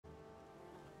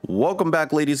Welcome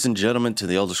back, ladies and gentlemen, to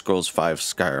the Elder Scrolls V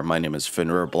Skyrim. My name is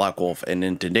Fenrir Blackwolf, and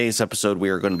in today's episode, we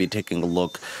are going to be taking a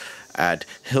look at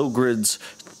Hillgrund's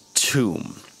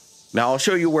tomb. Now, I'll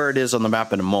show you where it is on the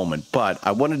map in a moment, but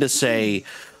I wanted to say,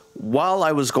 while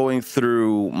I was going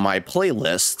through my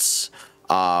playlists,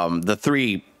 the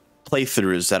three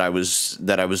playthroughs that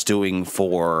I was doing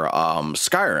for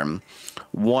Skyrim.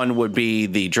 One would be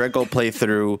the Draco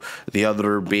playthrough, the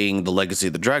other being the Legacy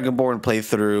of the Dragonborn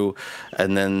playthrough,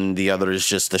 and then the other is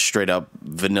just the straight up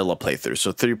vanilla playthrough.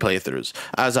 So 3 playthroughs.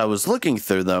 As I was looking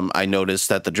through them, I noticed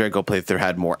that the Draco playthrough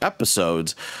had more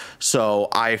episodes. So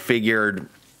I figured,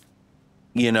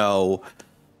 you know,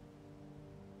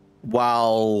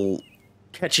 while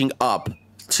catching up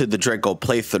to the Draco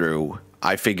playthrough,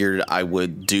 I figured I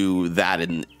would do that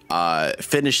and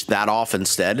finish that off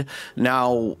instead.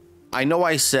 Now, I know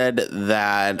I said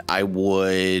that I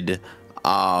would,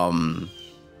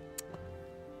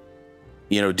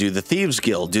 do the Thieves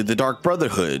Guild, do the Dark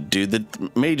Brotherhood, do the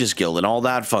Mages Guild, and all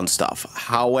that fun stuff.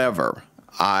 However,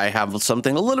 I have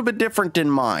something a little bit different in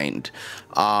mind,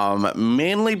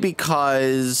 mainly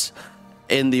because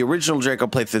in the original Draco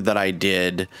playthrough that I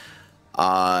did,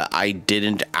 I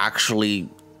didn't actually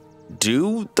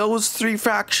do those 3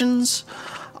 factions.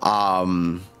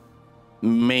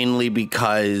 Mainly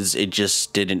because it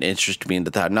just didn't interest me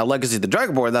into that. Now, Legacy of the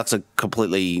Dragonborn, that's a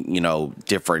completely,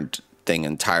 different thing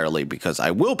entirely, because I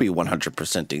will be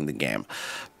 100%ing the game.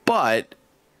 But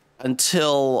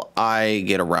until I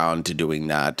get around to doing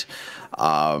that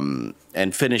and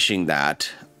finishing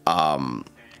that, I'll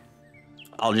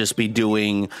just be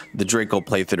doing the Draco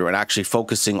playthrough and actually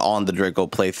focusing on the Draco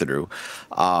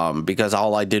playthrough, because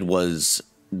all I did was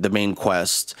the main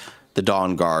quest, the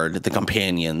Dawn Guard, the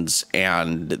companions,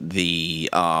 and the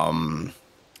Dragonborn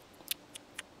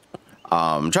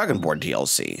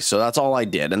DLC. So that's all I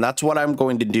did, and that's what I'm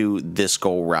going to do this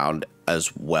go around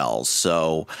as well.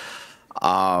 So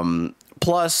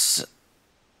plus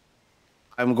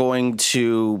I'm going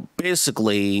to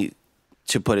basically,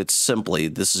 to put it simply,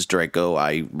 this is Draco.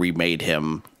 I remade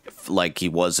him like he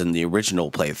was in the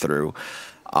original playthrough.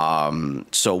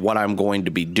 So what I'm going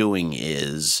to be doing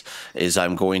is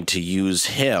I'm going to use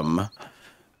him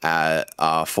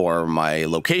for my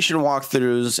location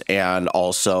walkthroughs and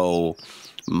also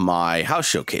my house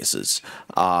showcases.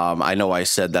 I know I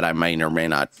said that I may or may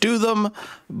not do them,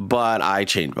 but I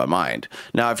changed my mind.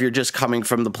 Now, if you're just coming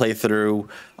from the playthrough,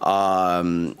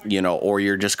 or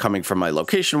you're just coming from my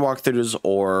location walkthroughs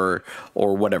or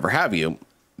whatever have you,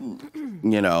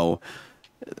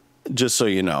 just so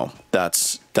you know,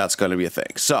 that's going to be a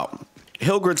thing. So,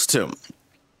 Hillgrund's tomb.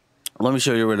 Let me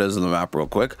show you where it is on the map real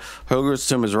quick. Hillgrund's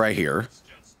tomb is right here,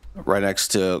 right next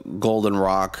to Golden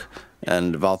Rock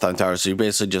and Valtheim Towers. So you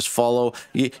basically just follow.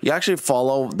 You actually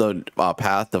follow the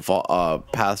path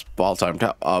past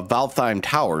Valtheim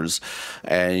Towers,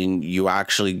 and you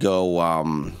actually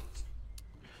go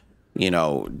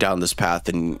down this path,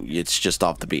 and it's just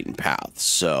off the beaten path.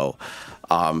 So,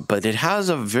 but it has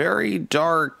a very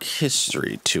dark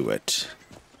history to it.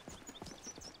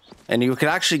 And you can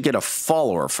actually get a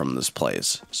follower from this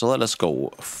place. So let us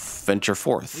go venture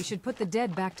forth. We should put the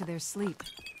dead back to their sleep.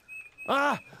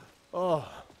 Ah! Oh,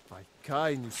 my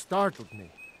kind, you startled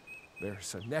me.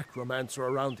 There's a necromancer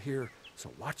around here,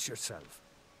 so watch yourself.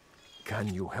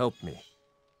 Can you help me?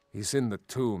 He's in the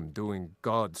tomb doing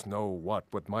gods know what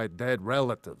with my dead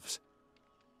relatives.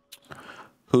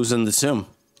 Who's in the tomb?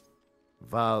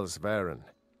 Val's Varen.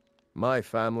 My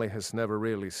family has never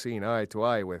really seen eye to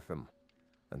eye with him.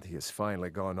 And he has finally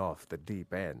gone off the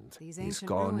deep end. He's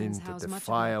gone in to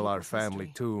defile our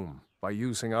family tomb by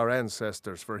using our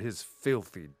ancestors for his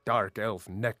filthy dark elf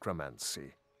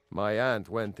necromancy. My aunt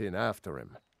went in after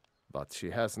him, but she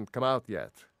hasn't come out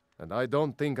yet, and I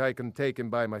don't think I can take him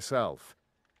by myself.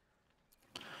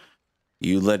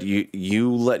 You let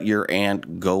your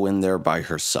aunt go in there by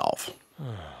herself.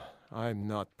 I'm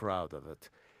not proud of it.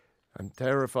 I'm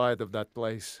terrified of that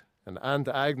place, and Aunt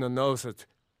Agna knows it.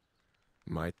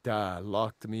 My dad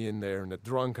locked me in there in a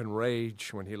drunken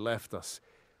rage when he left us.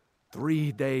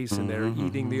 3 days in there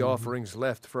eating the offerings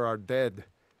left for our dead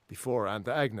before Aunt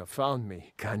Agna found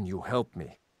me. Can you help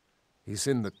me? He's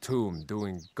in the tomb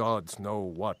doing gods know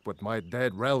what with my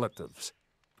dead relatives.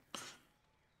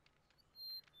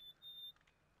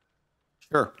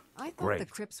 Sure. Great. The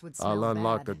crypts would smell I'll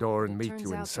unlock bad, the door and it meet turns you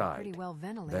out they're inside. pretty well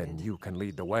ventilated. Then you can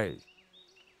lead the way.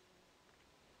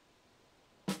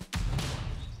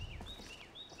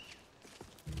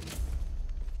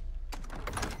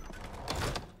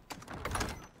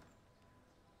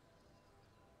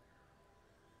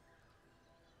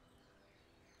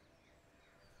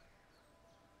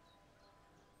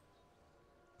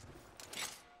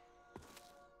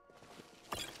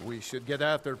 We should get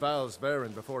after Val's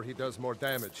Varen before he does more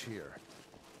damage here.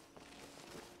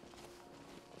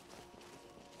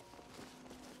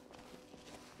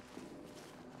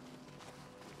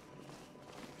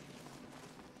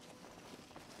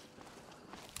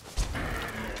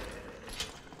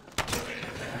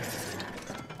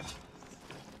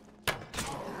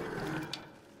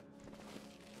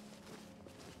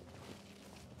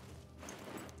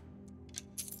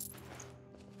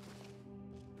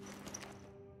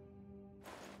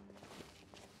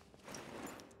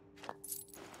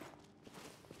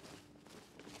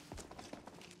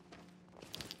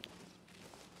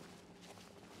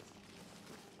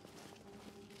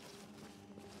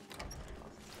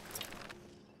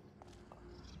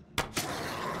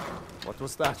 What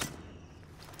was that?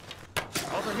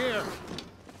 Over here!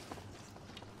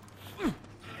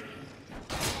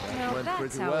 Well, Went that's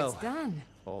pretty how well. it's done.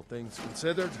 All things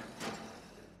considered.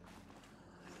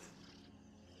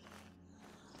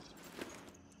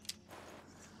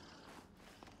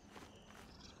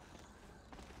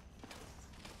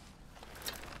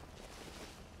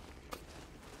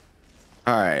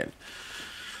 All right.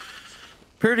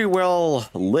 Pretty well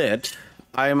lit.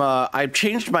 I've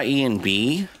changed my E and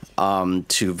B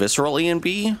to visceral E and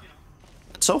B.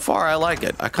 So far, I like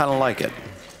it. I kind of like it.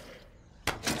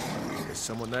 Is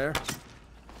someone there?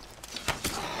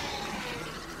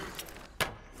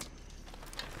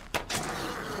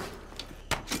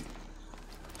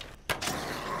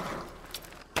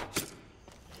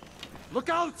 Look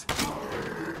out!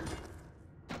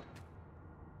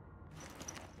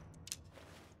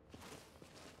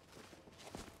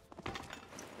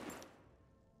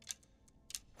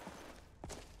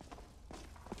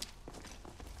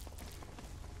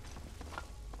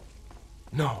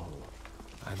 No.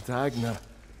 And Agna.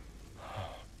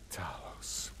 Oh,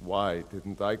 Talos. Why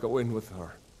didn't I go in with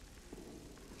her?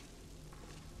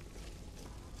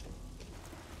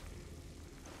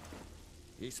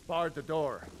 He barred the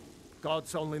door.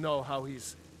 Gods only know how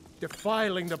he's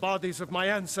defiling the bodies of my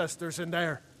ancestors in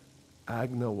there.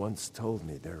 Agna once told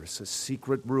me there is a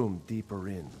secret room deeper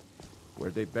in,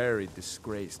 where they buried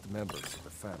disgraced members of the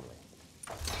family.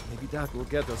 Maybe that will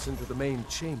get us into the main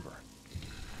chamber.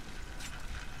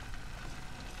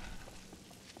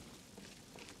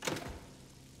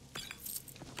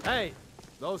 Hey,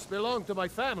 those belong to my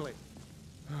family.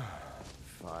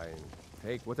 Fine.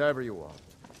 Take whatever you want.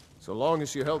 So long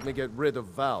as you help me get rid of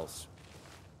Val's.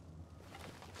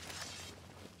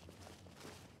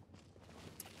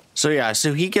 So yeah,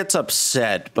 so he gets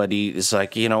upset, but he's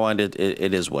like, you know what,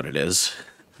 it is what it is.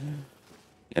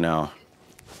 You know,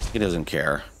 he doesn't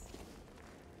care.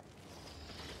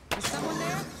 Is someone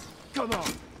there? Come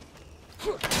on!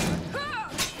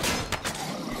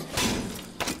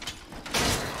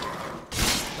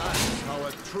 That's how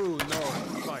a true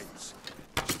Norn fights.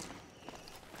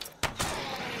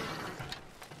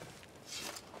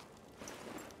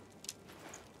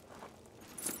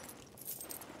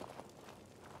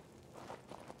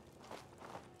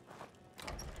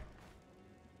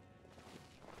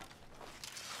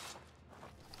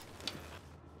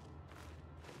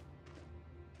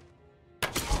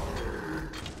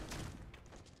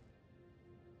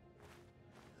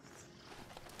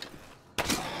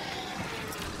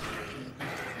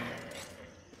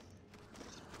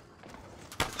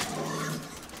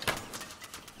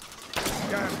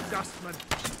 Dustman.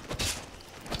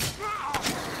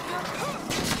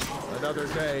 Another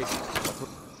day.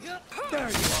 There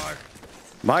you are.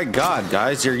 My God,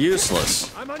 guys, you're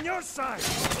useless. I'm on your side.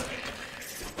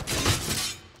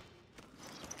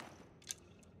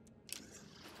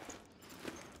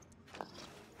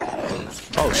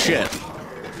 Oh shit.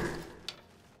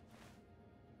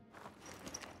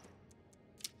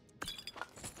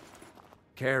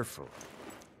 Careful.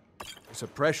 There's a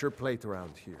pressure plate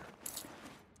around here.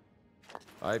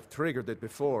 I've triggered it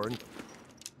before and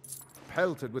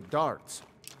pelted with darts.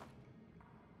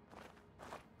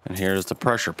 And here's the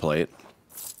pressure plate.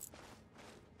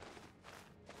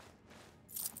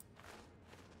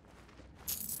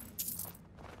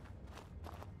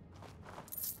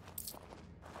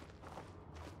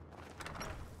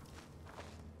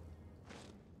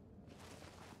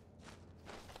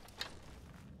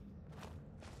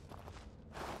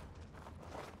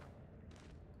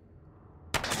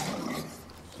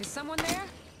 Is someone there?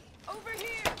 Over here!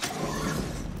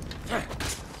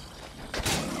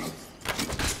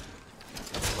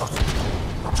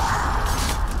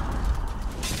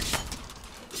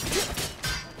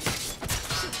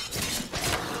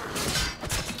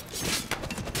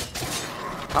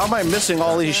 How am I missing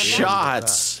all these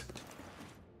shots?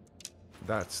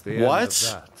 That's the What? end of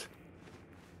that.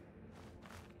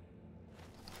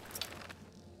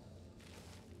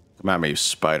 Come at me, you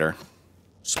spider.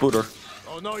 Spooter.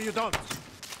 Oh, no, you don't.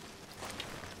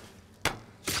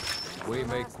 We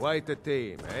make quite a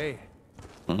team, eh?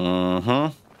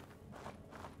 Mm-hmm.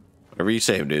 Whatever you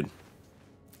say, dude.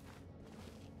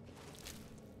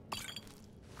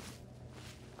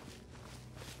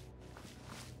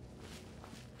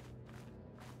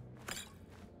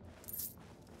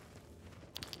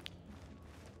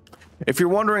 If you're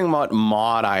wondering what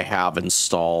mod I have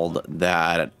installed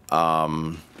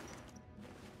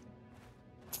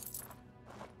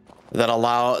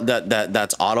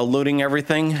that's auto looting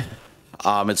everything,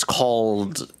 it's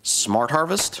called Smart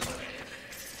Harvest.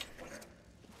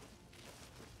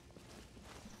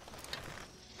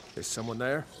 Is someone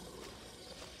there?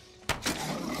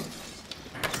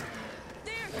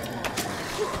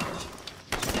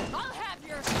 I'll have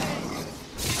your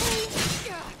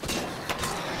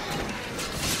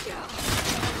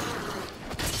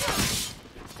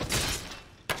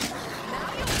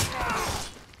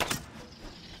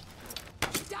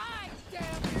die, damn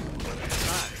you!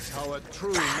 That's how a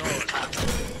true Norse.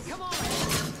 Come on!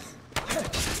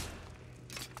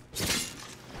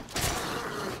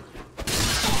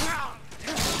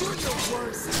 You're the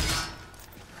worst.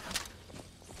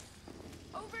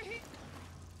 Over here.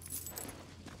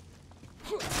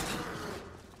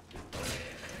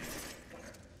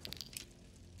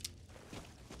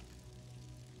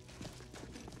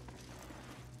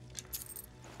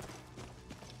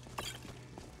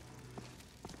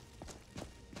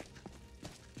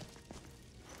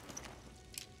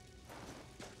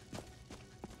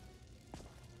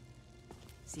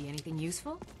 See anything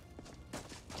useful?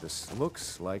 This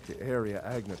looks like the area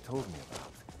Agna told me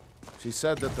about. She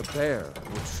said that the bear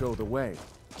would show the way.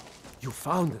 You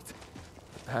found it.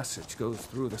 The passage goes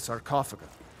through the sarcophagus.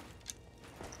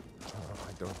 Oh,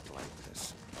 I don't like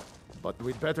this. But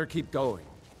we'd better keep going.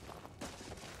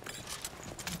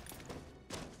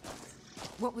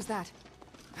 What was that?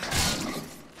 Be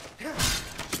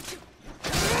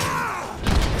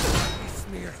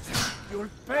smeared. You'll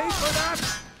pay for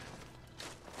that!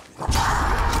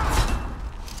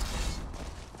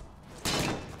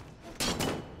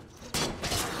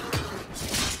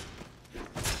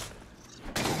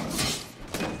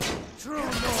 True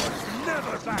Norse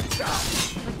never back down!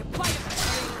 Like the bite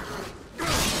of a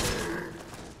tree.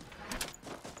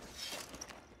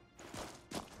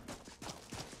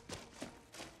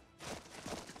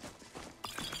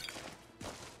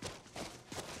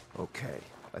 Okay,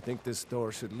 I think this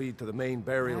door should lead to the main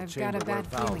burial I've got chamber a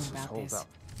bad where feeling Val's is about holed this. up.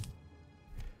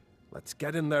 Let's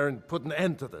get in there and put an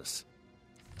end to this.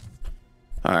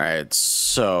 All right,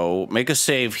 so make a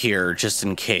save here just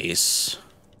in case.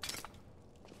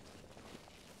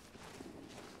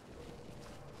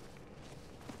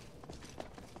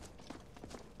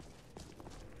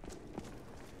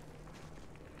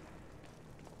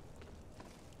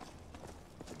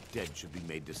 Dead should be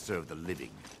made to serve the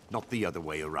living, not the other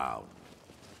way around.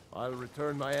 I'll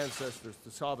return my ancestors to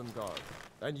Sovngarde,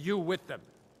 and you with them.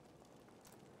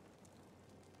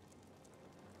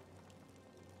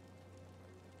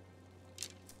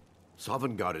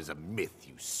 Sovngarde is a myth,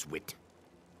 you swit.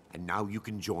 And now you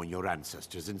can join your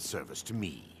ancestors in service to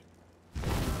me.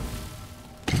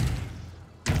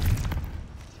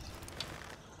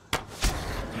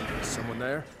 Is someone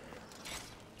there?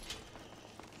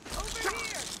 Over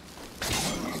here.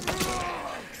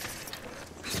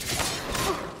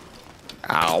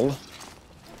 Ow.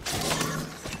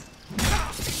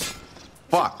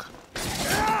 Fuck.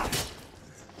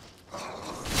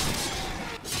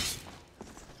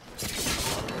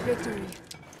 Victory.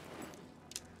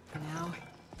 Now,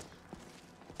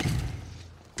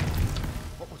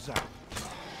 What was that?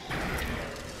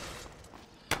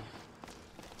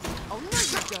 Oh, no,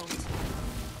 you don't.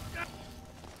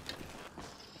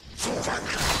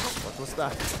 What was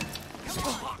that?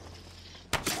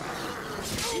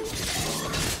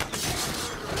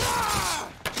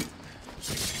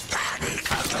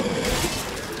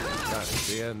 That is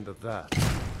the end of that.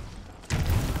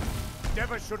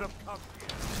 Never should have come here.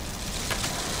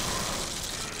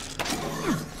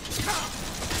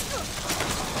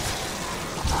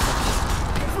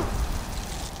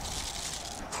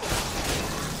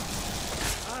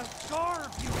 I'll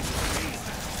starve you in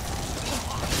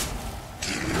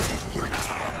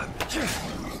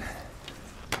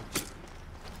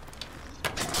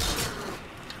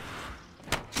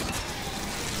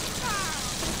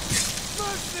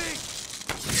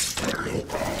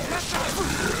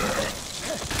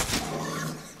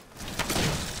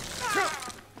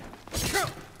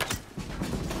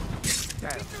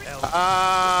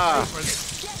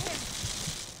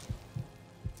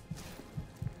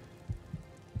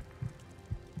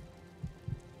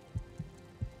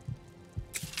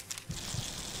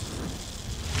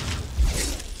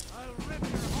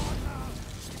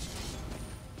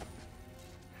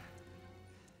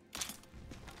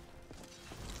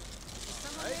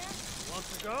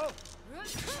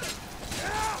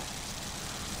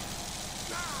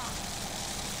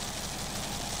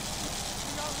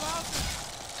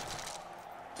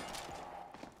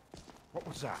What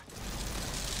was that?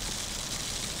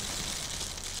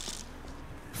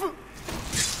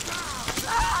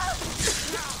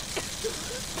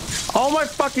 Oh my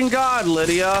fucking god,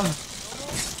 Lydia.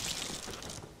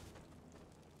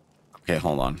 Okay,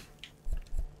 hold on.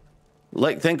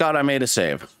 Like, thank God I made a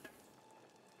save.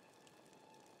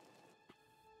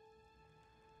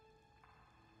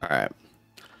 All right.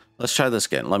 Let's try this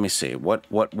again. Let me see. What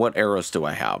arrows do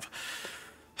I have?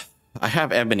 I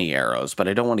have ebony arrows, but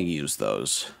I don't want to use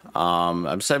those.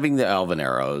 I'm saving the elven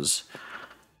arrows.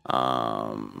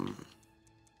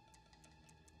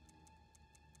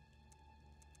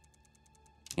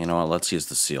 You know what? Let's use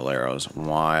the seal arrows.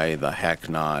 Why the heck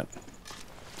not?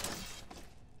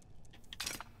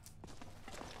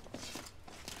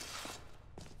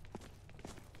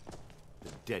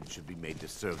 The dead should be made to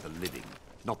serve the living,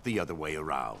 not the other way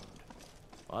around.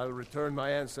 I'll return my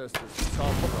ancestors to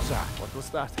Skyrim. What was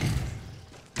that?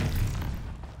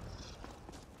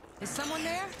 Is someone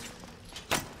there?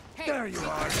 Hey, There you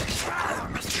are!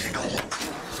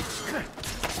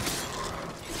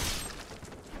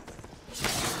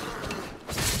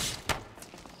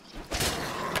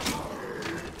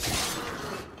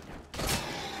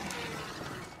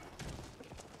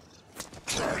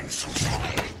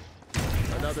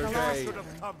 Another day,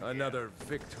 another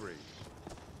victory.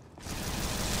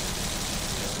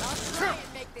 I'll try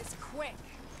and make this quick.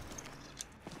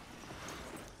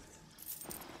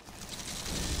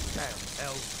 Damn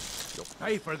elf, you'll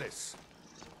pay for this.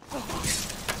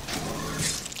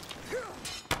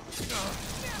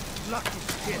 Lucky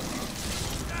kid!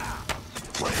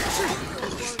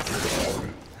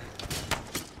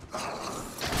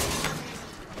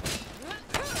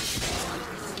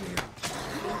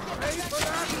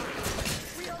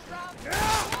 Wheel route.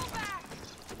 Pull back.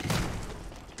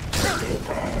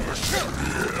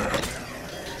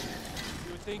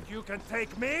 You think you can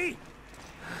take me?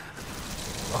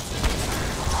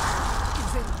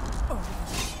 Is it over?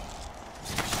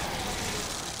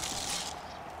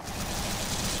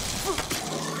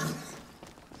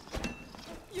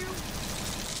 You.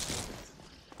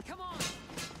 come on.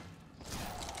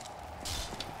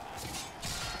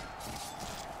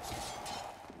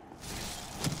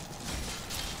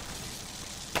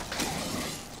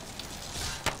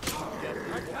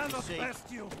 I cannot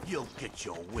best you. You'll get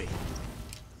your way.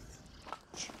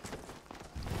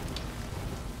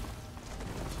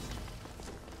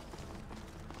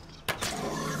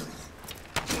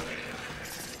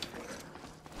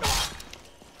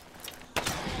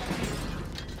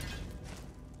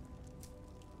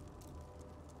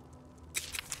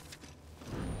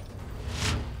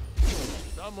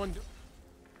 Someone do...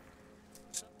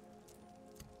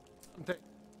 Something.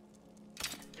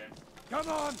 Come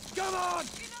on! Come on!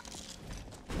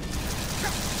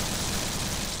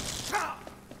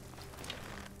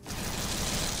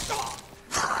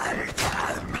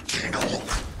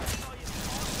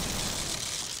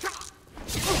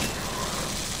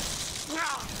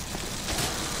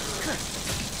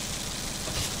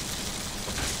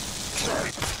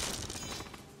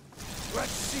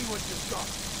 Let's see what you've got.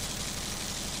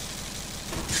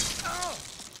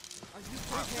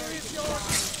 Victory is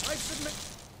yours! I submit...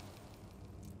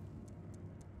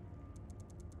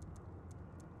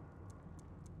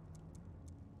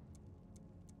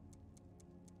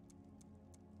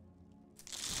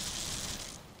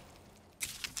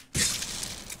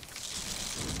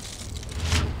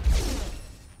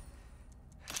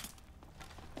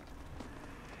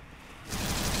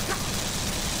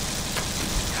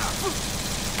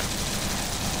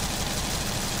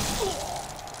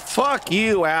 Fuck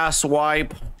you,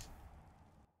 asswipe.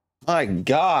 My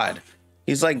God.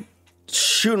 He's like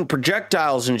shooting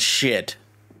projectiles and shit.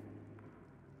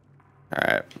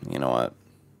 Alright, you know what?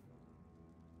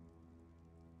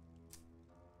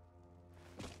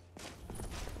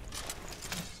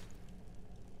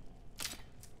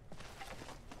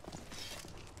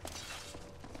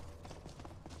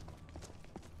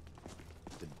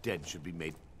 The dead should be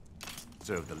made to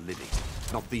serve the living,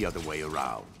 not the other way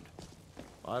around.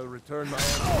 I'll return my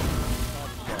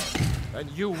ancestors, and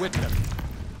you with them.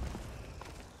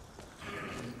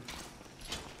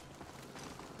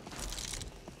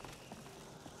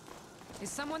 Is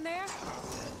someone there?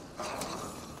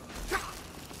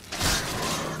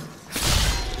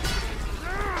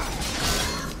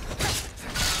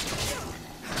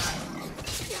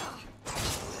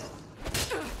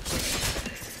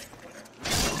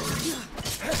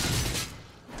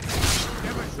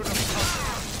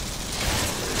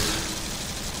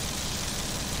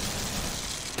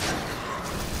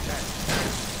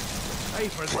 Pay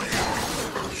for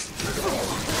this.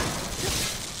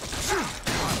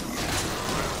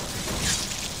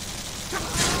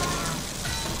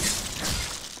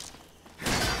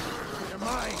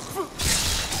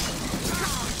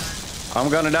 I'm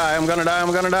gonna die, I'm gonna die,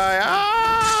 I'm gonna die.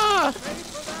 Ah!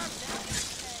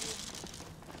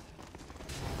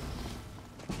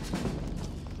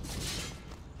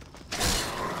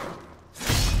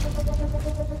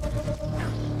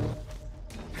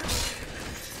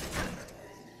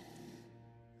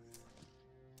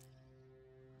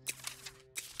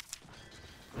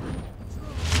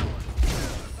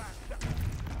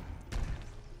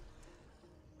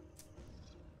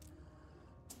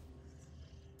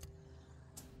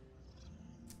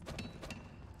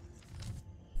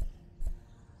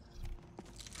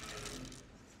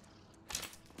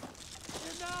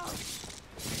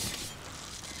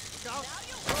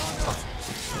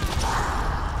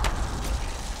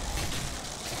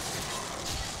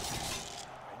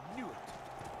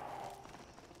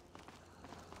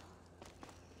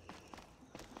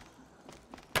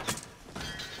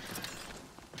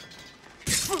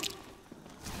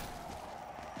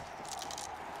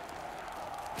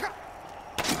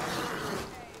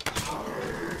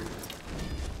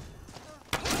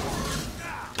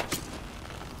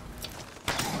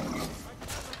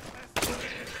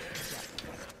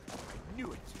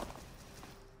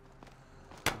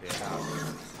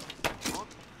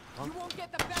 You won't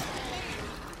get the best of me.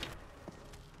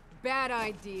 Bad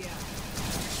idea.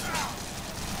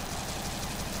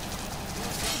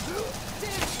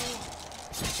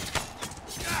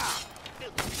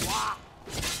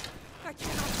 I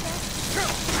cannot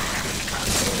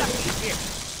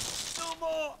No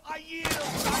more! I yield!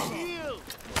 I yield!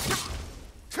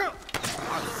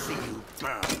 I'll see you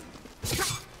burn!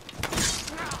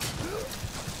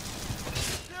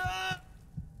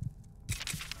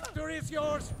 Victory is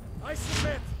yours. I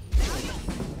submit.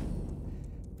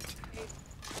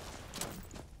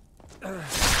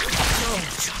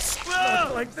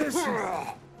 Not like this.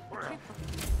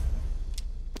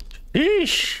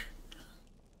 Yeesh.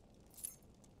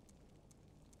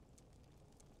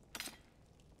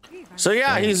 So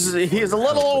yeah, he's a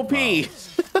little OP.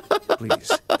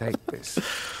 Please take this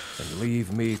and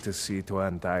leave me to see to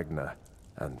Aunt Agna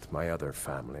and my other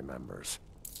family members.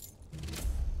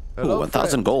 Ooh, Hello, 1,000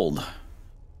 friend. gold.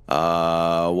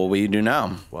 What will you do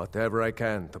now? Whatever I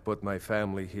can to put my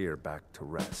family here back to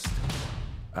rest.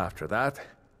 After that,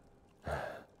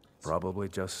 probably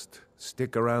just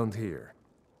stick around here.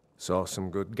 Saw some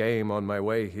good game on my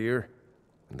way here,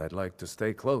 and I'd like to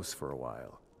stay close for a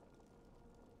while.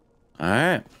 All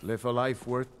right. Live a life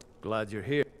worth. Glad you're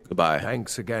here. Goodbye.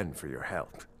 Thanks again for your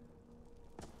help.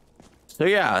 So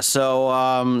yeah,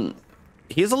 so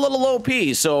he's a little OP,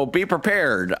 so be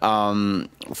prepared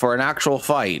for an actual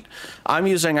fight. I'm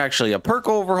using actually a perk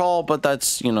overhaul, but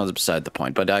that's, you know, beside the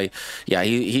point. But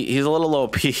he's a little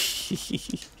OP.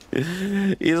 He's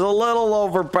a little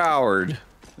overpowered.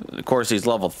 Of course, he's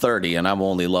level 30, and I'm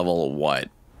only level what?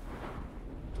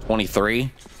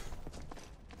 23?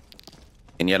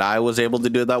 And yet I was able to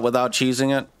do that without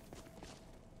cheesing it.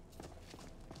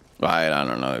 I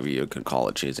don't know if you could call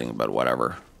it cheesing, but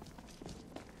whatever.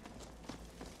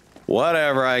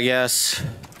 Whatever, I guess.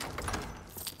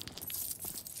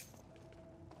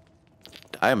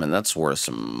 Diamond, that's worth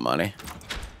some money.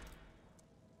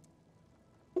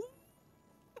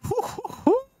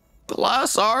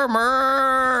 Glass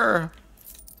armor!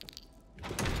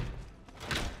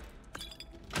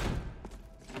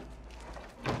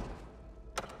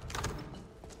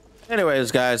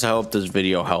 Anyways, guys, I hope this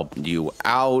video helped you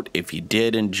out. If you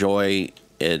did enjoy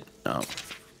it,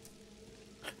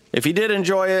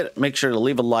 make sure to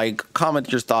leave a like, comment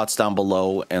your thoughts down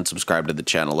below, and subscribe to the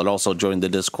channel. And also join the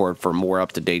Discord for more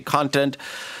up-to-date content.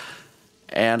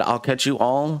 And I'll catch you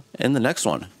all in the next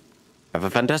one. Have a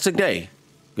fantastic day.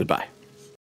 Goodbye.